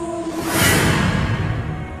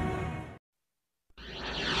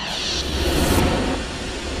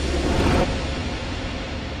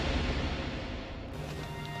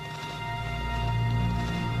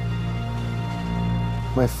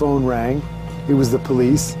 My phone rang. It was the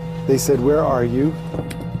police. They said, "Where are you?"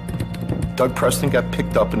 Doug Preston got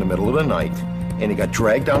picked up in the middle of the night, and he got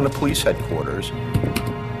dragged down to police headquarters.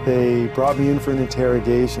 They brought me in for an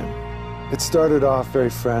interrogation. It started off very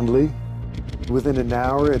friendly. Within an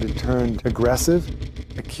hour, it had turned aggressive,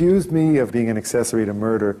 accused me of being an accessory to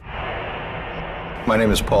murder. My name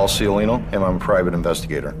is Paul Ciolino, and I'm a private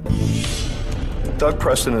investigator. Doug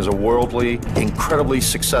Preston is a worldly, incredibly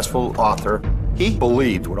successful author. He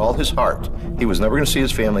believed with all his heart he was never going to see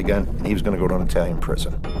his family again, and he was going to go to an Italian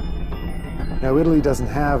prison. Now, Italy doesn't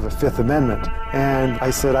have a Fifth Amendment, and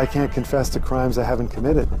I said I can't confess to crimes I haven't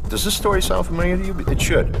committed. Does this story sound familiar to you? It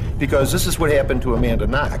should, because this is what happened to Amanda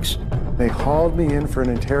Knox. They hauled me in for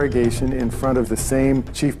an interrogation in front of the same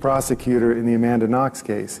chief prosecutor in the Amanda Knox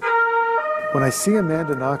case. When I see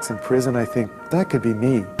Amanda Knox in prison, I think, that could be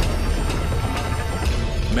me.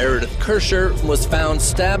 Meredith Kercher was found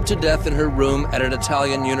stabbed to death in her room at an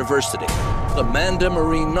Italian university. Amanda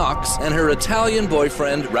Marie Knox and her Italian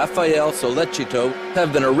boyfriend, Raffaele Sollecito,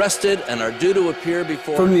 have been arrested and are due to appear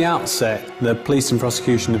before... From the outset, the police and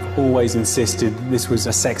prosecution have always insisted this was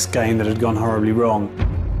a sex game that had gone horribly wrong.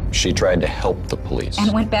 She tried to help the police.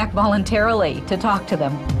 And went back voluntarily to talk to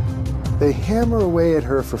them. They hammer away at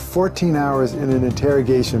her for 14 hours in an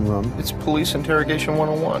interrogation room. It's police interrogation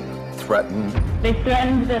 101. Threatened. They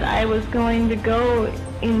threatened that I was going to go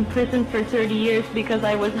in prison for 30 years because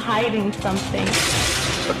I was hiding something.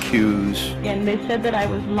 Accused. And they said that I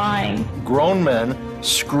was lying. Grown men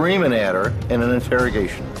screaming at her in an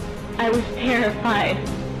interrogation. I was terrified.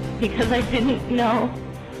 because I didn't know.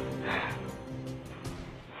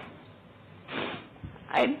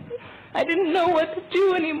 I didn't know what to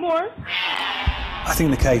do anymore. I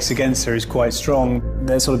think the case against her is quite strong.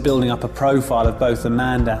 They're sort of building up a profile of both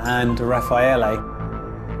Amanda and Raffaele.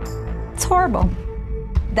 It's horrible.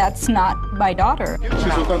 That's not my daughter.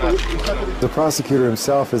 The prosecutor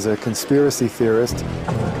himself is a conspiracy theorist.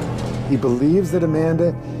 He believes that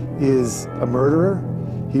Amanda is a murderer.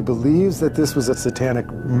 He believes that this was a satanic,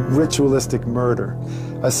 ritualistic murder,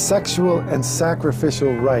 a sexual and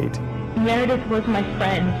sacrificial rite. Meredith was my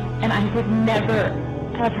friend, and I would never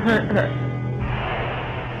have hurt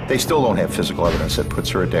her. They still don't have physical evidence that puts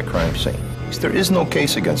her at that crime scene. There is no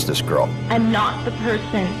case against this girl. I'm not the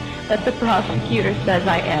person that the prosecutor says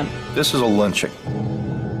I am. This is a lynching.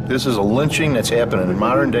 This is a lynching that's happening in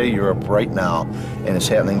modern-day Europe right now, and it's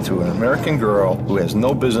happening to an American girl who has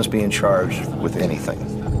no business being charged with anything.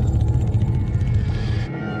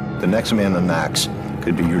 The next Amanda Knox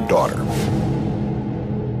could be your daughter.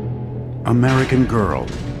 American Girl,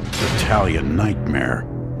 Italian Nightmare.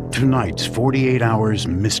 Tonight's 48 Hours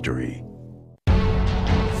Mystery.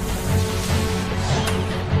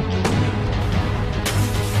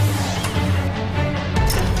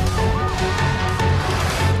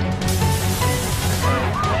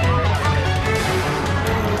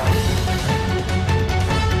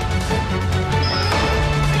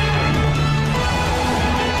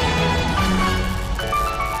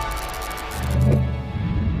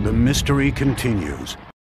 The mystery continues.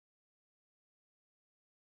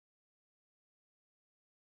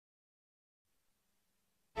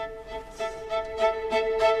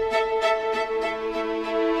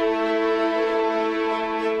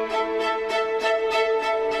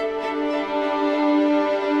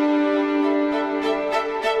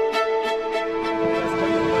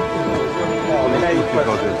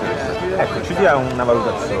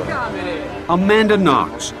 Amanda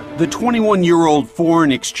Knox, the 21-year-old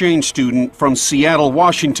foreign exchange student from Seattle,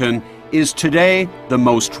 Washington, is today the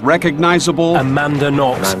most recognizable Amanda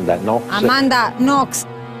Knox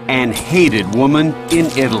and hated woman in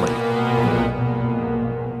Italy.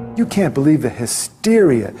 You can't believe the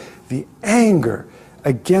hysteria, the anger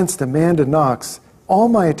against Amanda Knox. All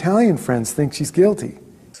my Italian friends think she's guilty.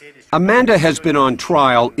 Amanda has been on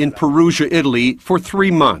trial in Perugia, Italy for 3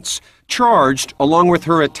 months, charged along with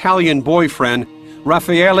her Italian boyfriend,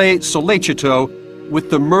 Raffaele Sollecito, with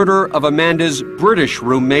the murder of Amanda's British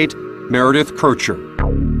roommate, Meredith Kercher.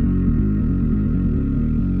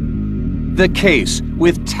 The case,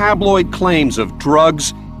 with tabloid claims of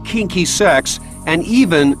drugs, kinky sex, and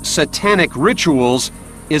even satanic rituals,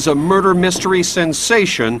 is a murder mystery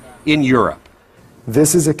sensation in Europe.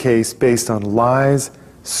 This is a case based on lies,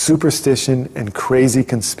 superstition, and crazy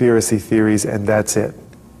conspiracy theories, and that's it.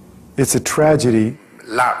 It's a tragedy.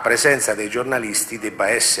 La presenza dei giornalisti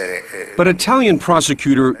debba essere... But Italian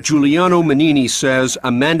prosecutor Giuliano Menini says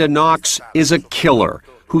Amanda Knox is a killer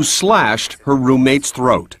who slashed her roommate's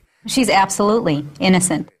throat. She's absolutely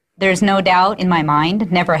innocent. There's no doubt in my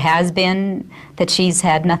mind, never has been, that she's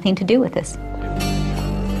had nothing to do with this.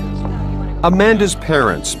 Amanda's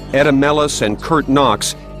parents, Etta Mellis and Kurt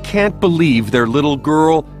Knox, can't believe their little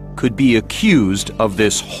girl could be accused of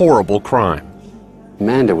this horrible crime.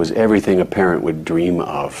 Amanda was everything a parent would dream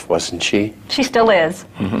of, wasn't she? She still is.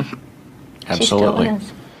 Mm-hmm. Absolutely. She still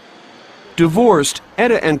is. Divorced,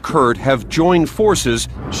 Etta and Kurt have joined forces.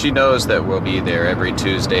 She knows that we'll be there every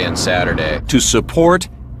Tuesday and Saturday To support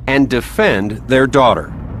and defend their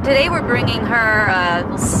daughter. Today we're bringing her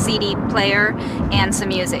a CD player and some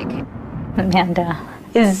music. Amanda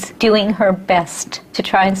is doing her best to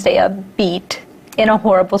try and stay upbeat in a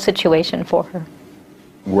horrible situation for her.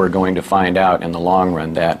 We're going to find out in the long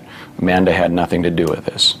run that Amanda had nothing to do with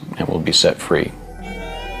this and will be set free.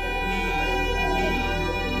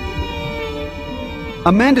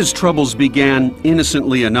 Amanda's troubles began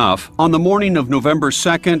innocently enough on the morning of November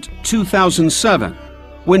 2nd, 2007,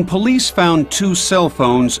 when police found 2 cell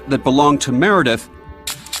phones that belonged to Meredith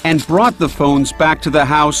and brought the phones back to the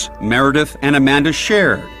house Meredith and Amanda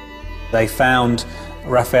shared. They found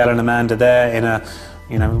Raffaele and Amanda there in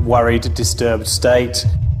a worried, disturbed state.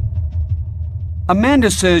 Amanda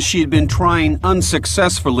says she had been trying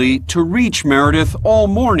unsuccessfully to reach Meredith all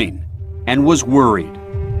morning and was worried.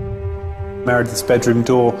 Meredith's bedroom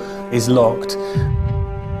door is locked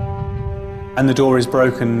and the door is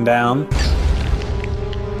broken down.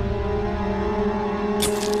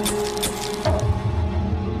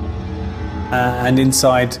 And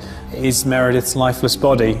inside is Meredith's lifeless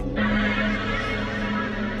body.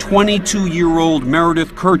 22-year-old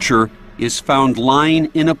Meredith Kercher is found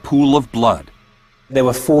lying in a pool of blood. There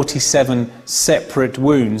were 47 separate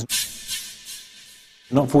wounds.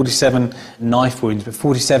 Not 47 knife wounds, but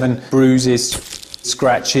 47 bruises,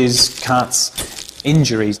 scratches, cuts,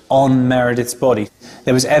 injuries on Meredith's body.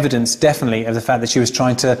 There was evidence, definitely, of the fact that she was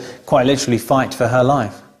trying to, quite literally, fight for her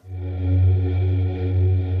life.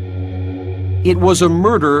 It was a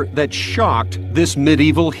murder that shocked this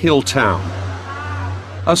medieval hill town,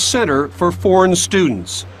 a center for foreign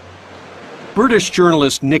students. British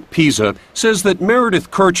journalist Nick Pisa says that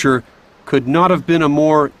Meredith Kercher could not have been a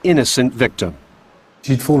more innocent victim.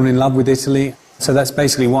 She'd fallen in love with Italy, so that's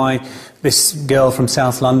basically why this girl from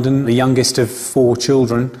South London, the youngest of 4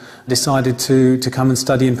 children, decided to come and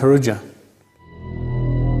study in Perugia.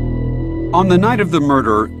 On the night of the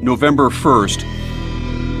murder, November 1st,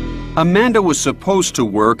 Amanda was supposed to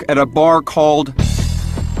work at a bar called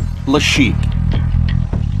Le Chic.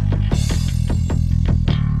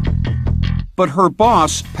 But her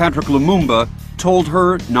boss, Patrick Lumumba, told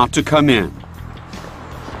her not to come in.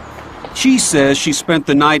 She says she spent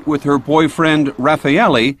the night with her boyfriend,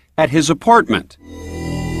 Raffaele, at his apartment.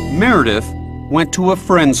 Meredith went to a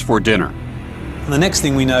friend's for dinner. And the next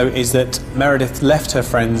thing we know is that Meredith left her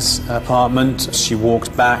friend's apartment. She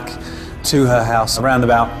walked back to her house around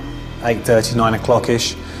about 8:30, 9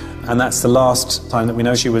 o'clock-ish, and that's the last time that we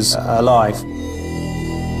know she was alive.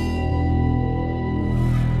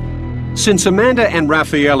 Since Amanda and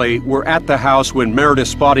Raffaele were at the house when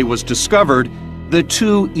Meredith's body was discovered, the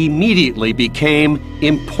two immediately became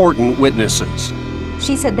important witnesses.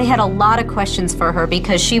 She said they had a lot of questions for her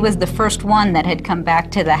because she was the first one that had come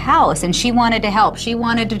back to the house, and she wanted to help. She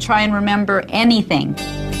wanted to try and remember anything.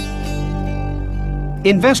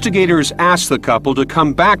 Investigators asked the couple to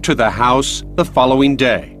come back to the house the following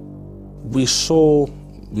day. We saw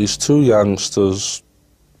these 2 youngsters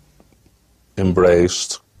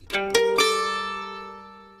embraced,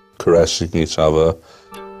 caressing each other,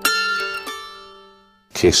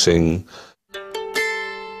 kissing,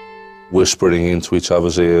 whispering into each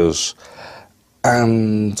other's ears,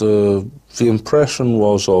 and the impression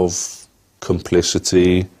was of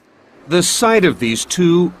complicity. The sight of these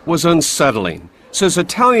two was unsettling, says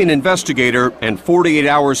Italian investigator and 48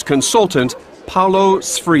 Hours consultant Paolo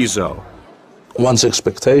Sfrizzo. One's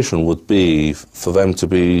expectation would be for them to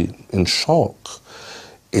be in shock,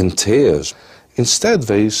 in tears. Instead,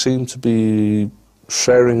 they seem to be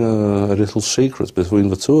sharing a little secret between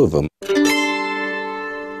the two of them.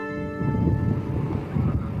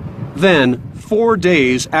 Then, 4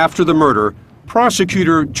 days after the murder,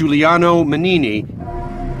 prosecutor Giuliano Manini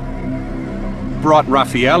brought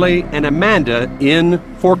Raffaele and Amanda in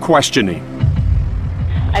for questioning.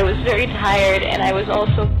 I was very tired and I was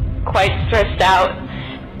also quite stressed out.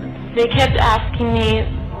 They kept asking me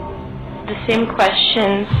the same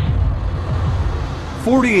questions.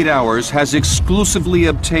 48 Hours has exclusively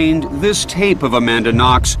obtained this tape of Amanda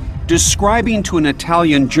Knox describing to an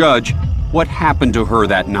Italian judge what happened to her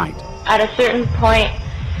that night. At a certain point,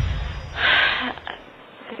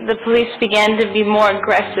 the police began to be more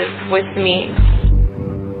aggressive with me.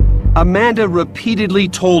 Amanda repeatedly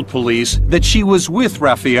told police that she was with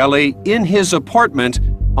Raffaele in his apartment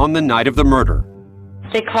on the night of the murder.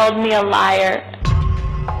 They called me a liar.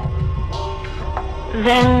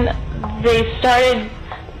 Then they started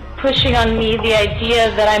pushing on me the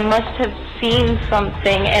idea that I must have seen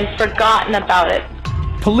something and forgotten about it.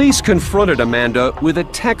 Police confronted Amanda with a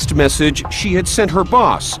text message she had sent her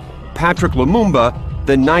boss, Patrick Lumumba,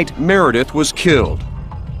 the night Meredith was killed.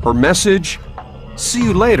 Her message, "See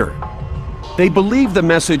you later." They believe the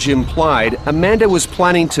message implied Amanda was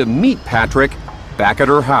planning to meet Patrick back at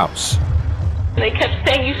her house. They kept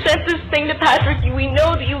saying, "You sent this thing to Patrick. We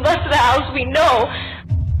know that you left the house. We know."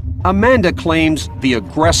 Amanda claims the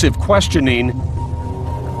aggressive questioning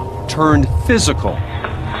turned physical.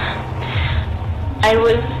 I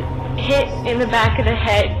was hit in the back of the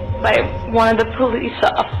head by one of the police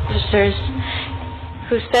officers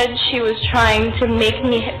who said she was trying to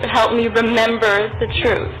help me remember the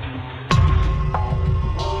truth.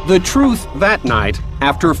 The truth that night,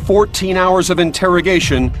 after 14 hours of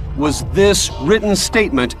interrogation, was this written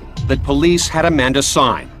statement that police had Amanda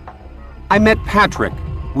sign. "I met Patrick.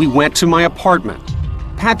 We went to my apartment.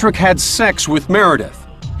 Patrick had sex with Meredith.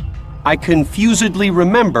 I confusedly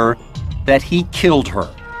remember that he killed her."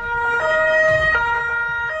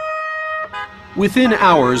 Within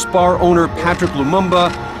hours, bar owner Patrick Lumumba,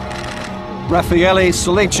 Raffaele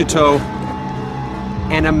Sollecito,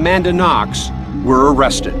 and Amanda Knox were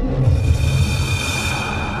arrested.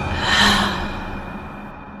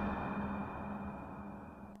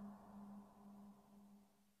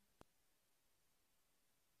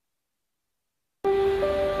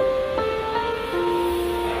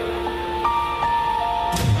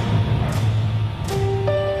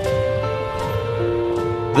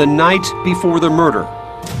 the night before the murder.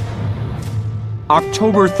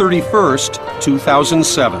 October 31st,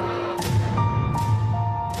 2007.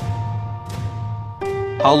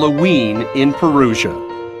 Halloween in Perugia.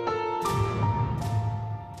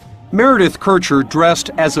 Meredith Kercher dressed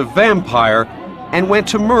as a vampire and went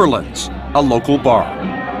to Merlin's, a local bar.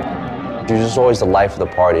 She was just always the life of the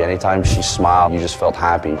party. Anytime she smiled, you just felt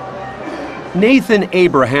happy. Nathan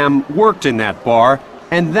Abraham worked in that bar,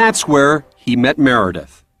 and that's where he met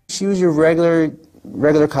Meredith. She was your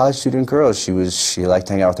regular college student girl. She liked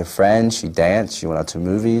hanging out with her friends, she danced, she went out to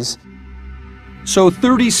movies. So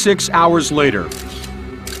 36 hours later,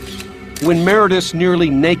 when Meredith's nearly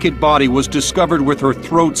naked body was discovered with her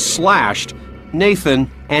throat slashed,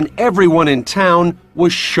 Nathan and everyone in town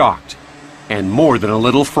was shocked and more than a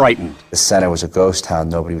little frightened. The center was a ghost town.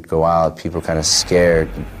 Nobody would go out. People were kind of scared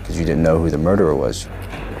because you didn't know who the murderer was.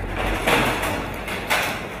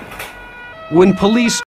 When police